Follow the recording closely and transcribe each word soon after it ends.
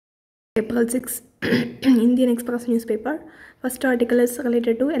April 6 Indian Express newspaper. First article is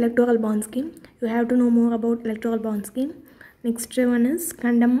related to electoral bond scheme. You have to know more about electoral bond scheme. Next one is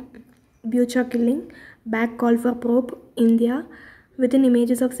condemn Bucha killing. Back call for probe India. Within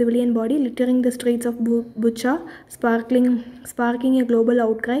images of civilian body littering the streets of Bucha, sparking a global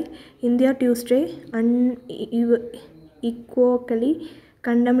outcry. India Tuesday unequivocally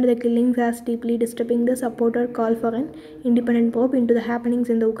condemned the killings as deeply disturbing. The supporter call for an independent probe into the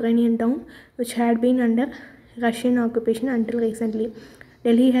happenings in the Ukrainian town, which had been under Russian occupation until recently.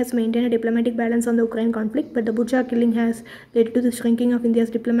 Delhi has maintained a diplomatic balance on the Ukraine conflict, but the Bucha killing has led to the shrinking of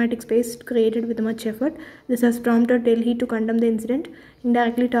India's diplomatic space created with much effort. This has prompted Delhi to condemn the incident,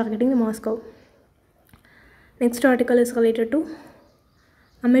 indirectly targeting the Moscow. Next article is related to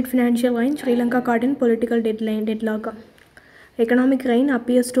amid financial rain, Sri Lanka caught in political deadlock. Economic rain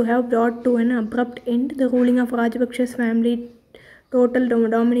appears to have brought to an abrupt end the ruling of Rajapaksa's family total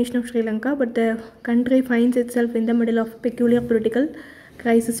domination of Sri Lanka, but the country finds itself in the middle of a peculiar political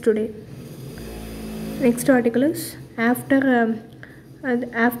crisis today. Next article is after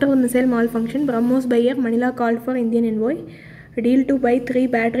the missile malfunction, BrahMos buyer Manila called for Indian envoy. A deal to buy 3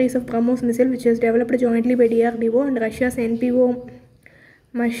 batteries of BrahMos missile, which is developed jointly by DRDO and Russia's NPO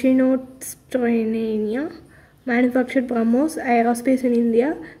Machinostrania, manufactured BrahMos Aerospace in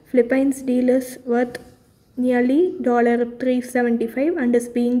India. Philippines deal is worth nearly $375 and is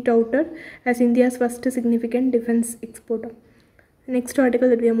being touted as India's first significant defense exporter. Next article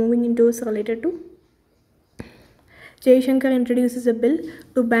that we are moving into is related to Jaishankar introduces a bill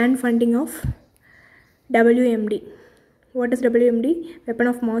to ban funding of WMD. What is WMD? Weapon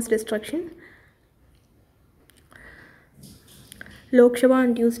of mass destruction. Lok Sabha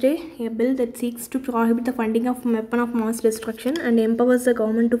on Tuesday, a bill that seeks to prohibit the funding of weapon of mass destruction and empowers the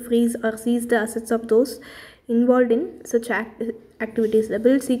government to freeze or seize the assets of those involved in such activities. The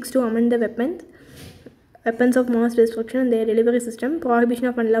bill seeks to amend the Weapons of Mass Destruction and their Delivery System, Prohibition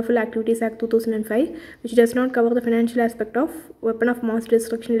of Unlawful Activities Act 2005, which does not cover the financial aspect of Weapon of Mass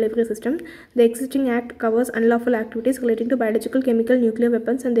Destruction Delivery System. The existing act covers unlawful activities relating to biological, chemical, nuclear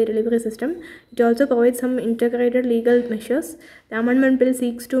weapons and their delivery system. It also provides some integrated legal measures. The amendment bill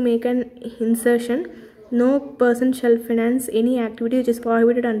seeks to make an insertion: no person shall finance any activity which is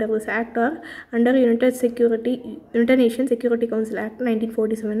prohibited under this act or under United Nations Security Council Act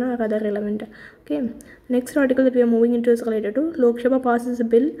 1947 or other relevant. Okay. Next article that we are moving into is related to Lok Sabha passes a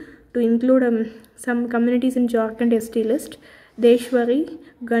bill to include some communities in Jharkhand ST list: Deshwari,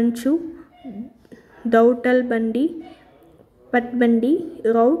 Ganchu, Dautalbandi, Patbandi,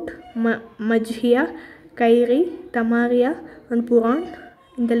 Raut, Majhia, Kairi, Tamaria and Puran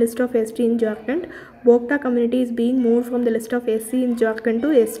in the list of ST in Jharkhand. Bokta community is being moved from the list of SC in Jharkhand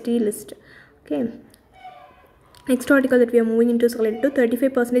to ST list. Okay. Next article that we are moving into is related to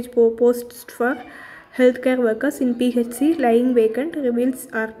 35% posts for healthcare workers in PHC lying vacant, reveals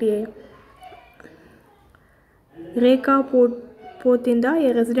RTI. Rekha Potinda,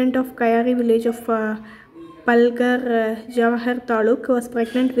 a resident of Kayari village of Palghar, Jawahar Taluk, was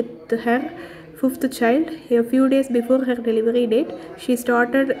pregnant with her 5th child. A few days before her delivery date, she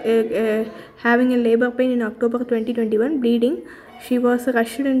started having a labor pain in October 2021, bleeding. She was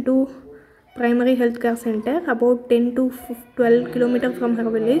rushed into primary healthcare center about 10 to 12 kilometers from her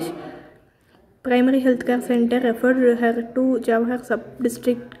village. Primary healthcare center referred her to Jawahar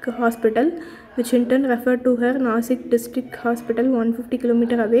Sub-District Hospital, which in turn referred to her Nasik District Hospital 150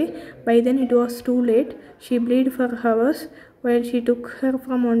 km away. By then it was too late. She bled for hours. While she took her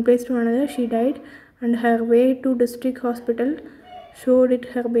from one place to another, she died, and her way to district hospital showed it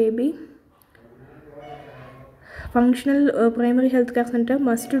her baby. Functional primary healthcare center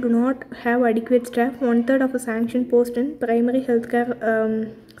must do not have adequate staff. 1/3 of a sanctioned post in primary healthcare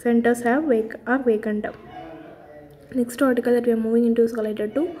centers are vacant. Next article that we are moving into is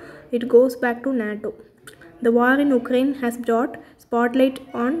related to, it goes back to NATO. The war in Ukraine has brought spotlight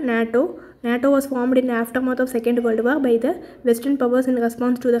on NATO. NATO was formed in the aftermath of Second World War by the Western powers in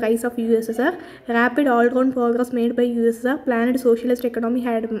response to the rise of USSR. Rapid all-round progress made by USSR planned socialist economy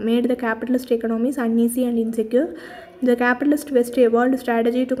had made the capitalist economies uneasy and insecure. The capitalist West evolved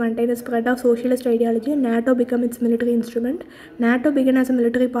strategy to contain the spread of socialist ideology, and NATO became its military instrument. NATO began as a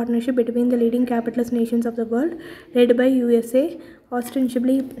military partnership between the leading capitalist nations of the world, led by USA,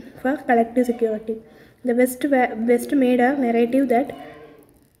 ostensibly for collective security. The West made a narrative that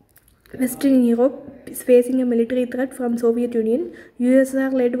Western Europe is facing a military threat from Soviet Union.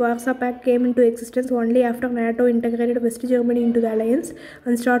 USSR-led Warsaw Pact came into existence only after NATO integrated West Germany into the alliance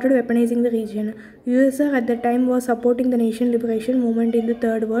and started weaponizing the region. USSR at the time was supporting the nation liberation movement in the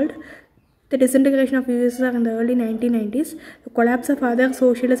Third World. the disintegration of USSR in the early 1990s, the collapse of other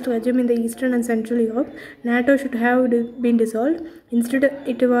socialist regimes in the Eastern and Central Europe, NATO should have been dissolved. Instead,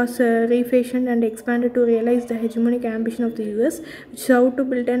 it was refashioned and expanded to realize the hegemonic ambition of the US, which sought to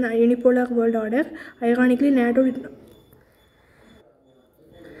build an unipolar world order. Ironically, NATO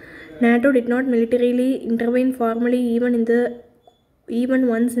did not militarily intervene formally even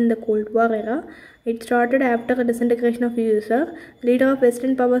once in the Cold War era. It started after the disintegration of USSR. The leader of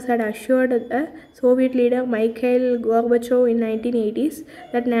Western powers had assured the Soviet leader Mikhail Gorbachev in 1980s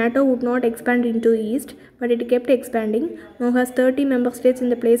that NATO would not expand into the East, but it kept expanding. Now has 30 member states in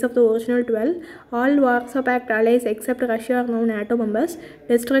the place of the original 12. All Warsaw Pact allies except Russia are now NATO members.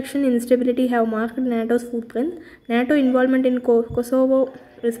 Destruction and instability have marked NATO's footprint. NATO involvement in Kosovo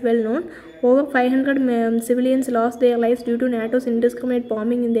is well known. Over 500 civilians lost their lives due to NATO's indiscriminate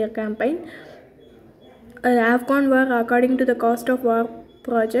bombing in their campaign. Afghan war, according to the Cost of War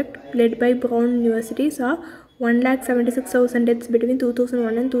project led by Brown University, saw 1,76,000 deaths between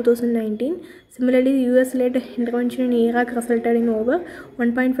 2001 and 2019. Similarly, the US-led intervention in Iraq resulted in over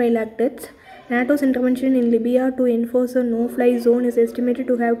 1.5 lakh deaths. NATO's intervention in Libya to enforce a no-fly zone is estimated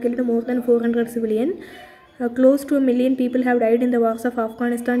to have killed more than 400 civilians. Close to 1 million people have died in the wars of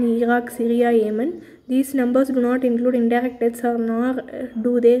Afghanistan, Iraq, Syria, Yemen. These numbers do not include indirect deaths, nor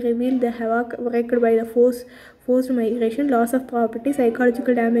do they reveal the havoc wreaked by the forced migration, loss of property,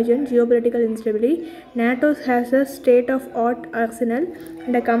 psychological damage, and geopolitical instability. NATO has a state-of-art arsenal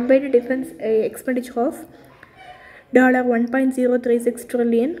and a combined defense expenditure of $1.036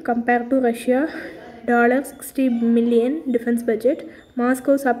 trillion compared to Russia $60 million defense budget.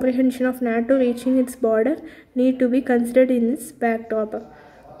 Moscow's apprehension of NATO reaching its border need to be considered in its backdrop.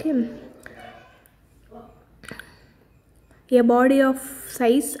 Okay. A body of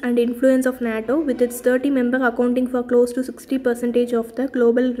size and influence of NATO, with its 30 members accounting for close to 60% of the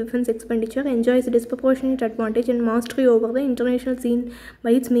global defense expenditure, enjoys disproportionate advantage and mastery over the international scene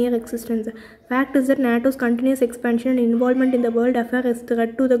by its mere existence. Fact is that NATO's continuous expansion and involvement in the world affair is a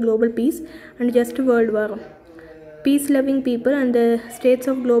threat to the global peace and just world war. Peace-loving people and the states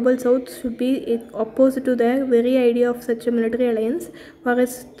of global south should be opposed to the very idea of such a military alliance, for it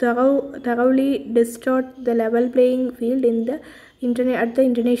thoroughly distort the level playing field at the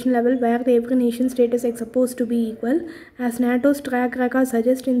international level, where every nation state is supposed to be equal. As NATO's track record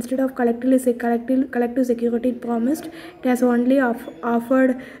suggests, instead of collective security it promised, it has only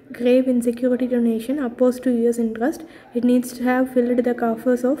offered grave insecurity to a nation opposed to US interest. It needs to have filled the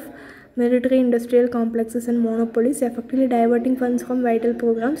coffers of military industrial complexes and monopolies, effectively diverting funds from vital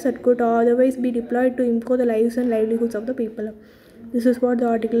programs that could otherwise be deployed to improve the lives and livelihoods of the people. This is what the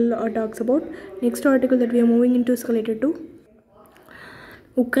article talks about. Next article that we are moving into is related to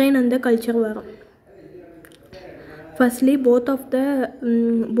Ukraine and the culture war. Firstly, both the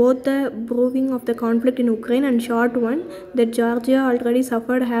brewing of the conflict in Ukraine and short one that Georgia already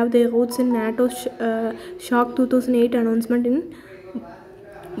suffered have their roots in NATO's shock 2008 announcement in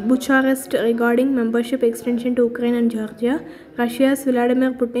Bucharest regarding membership extension to Ukraine and Georgia. Russia's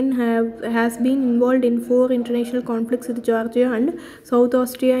Vladimir Putin has been involved in 4 international conflicts with Georgia and South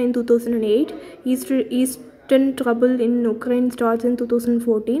Ossetia in 2008. Eastern trouble in Ukraine starts in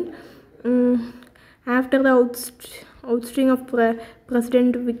 2014. After the ousting of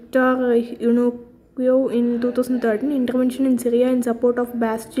President Viktor Yanukovych in 2013, intervention in Syria in support of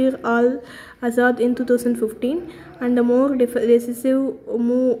Bashar al-Assad in 2015, and the more decisive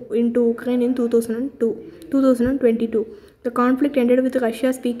move into Ukraine in 2022. The conflict ended with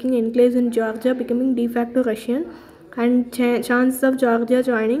Russia-speaking enclaves in Georgia becoming de facto Russian, and chances of Georgia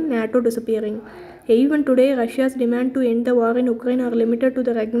joining NATO disappearing. Even today, Russia's demand to end the war in Ukraine are limited to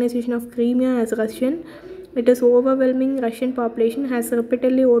the recognition of Crimea as Russian. Its overwhelming Russian population has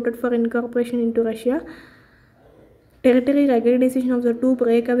repeatedly voted for incorporation into Russia. Territory recognition of the 2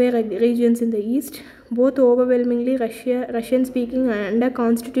 breakaway regions in the east, both overwhelmingly Russian-speaking, and a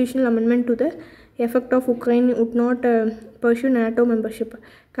constitutional amendment to the effect of Ukraine would not pursue NATO membership.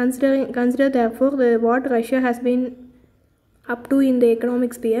 Consider therefore what Russia has been up to in the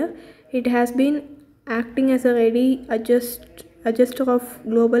economic sphere. It has been acting as a ready adjuster of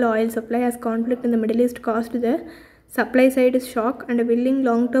global oil supply as conflict in the Middle East caused the supply side shock, and a willing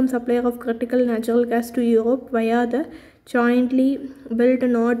long-term supplier of critical natural gas to Europe via the jointly built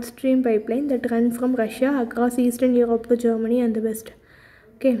Nord Stream pipeline that runs from Russia across Eastern Europe to Germany and the West.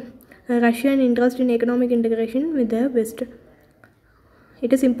 Russian interest in economic integration with the West.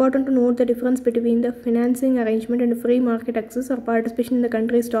 It is important to note the difference between the financing arrangement and free market access or participation in the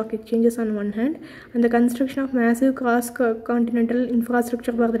country's stock exchanges on one hand, and the construction of massive cross-continental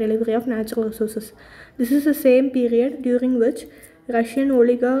infrastructure for the delivery of natural resources. This is the same period during which Russian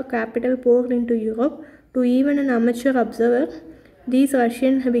oligarch capital poured into Europe. To even an amateur observer, these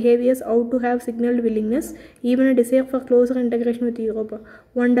Russian behaviors ought to have signaled willingness, even a desire for closer integration with Europe.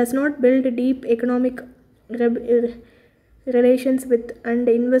 One does not build deep economic relations with and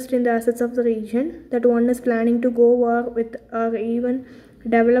invest in the assets of the region that one is planning to go war with or even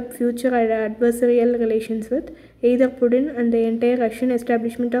develop future adversarial relations with. Either Putin and the entire Russian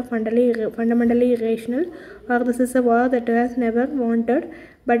establishment are fundamentally irrational, or this is a war that has never wanted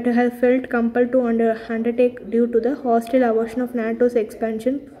but has felt compelled to undertake due to the hostile aversion of NATO's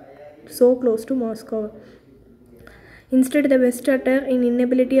expansion so close to Moscow. Instead, the West utter in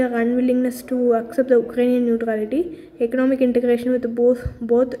inability or unwillingness to accept the Ukrainian neutrality, economic integration with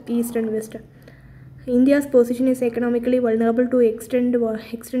both East and West. India's position is economically vulnerable to extended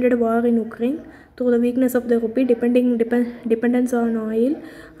war in Ukraine through the weakness of the rupee, dependence on oil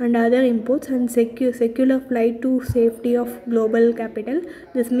and other imports, and secular flight to safety of global capital.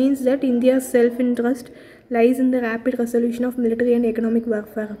 This means that India's self-interest lies in the rapid resolution of military and economic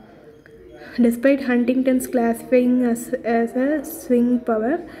warfare. Despite Huntington's classifying us as a swing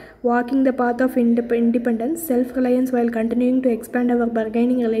power, walking the path of independence, self-reliance while continuing to expand our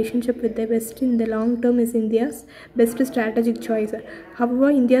bargaining relationship with the West in the long term is India's best strategic choice. However,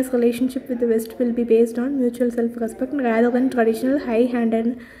 India's relationship with the West will be based on mutual self-respect rather than traditional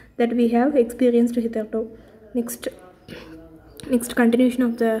high-handed that we have experienced hitherto. Next continuation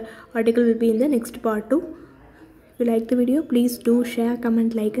of the article will be in the next part 2. If you like the video, please do share,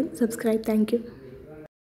 comment, like and subscribe. Thank you.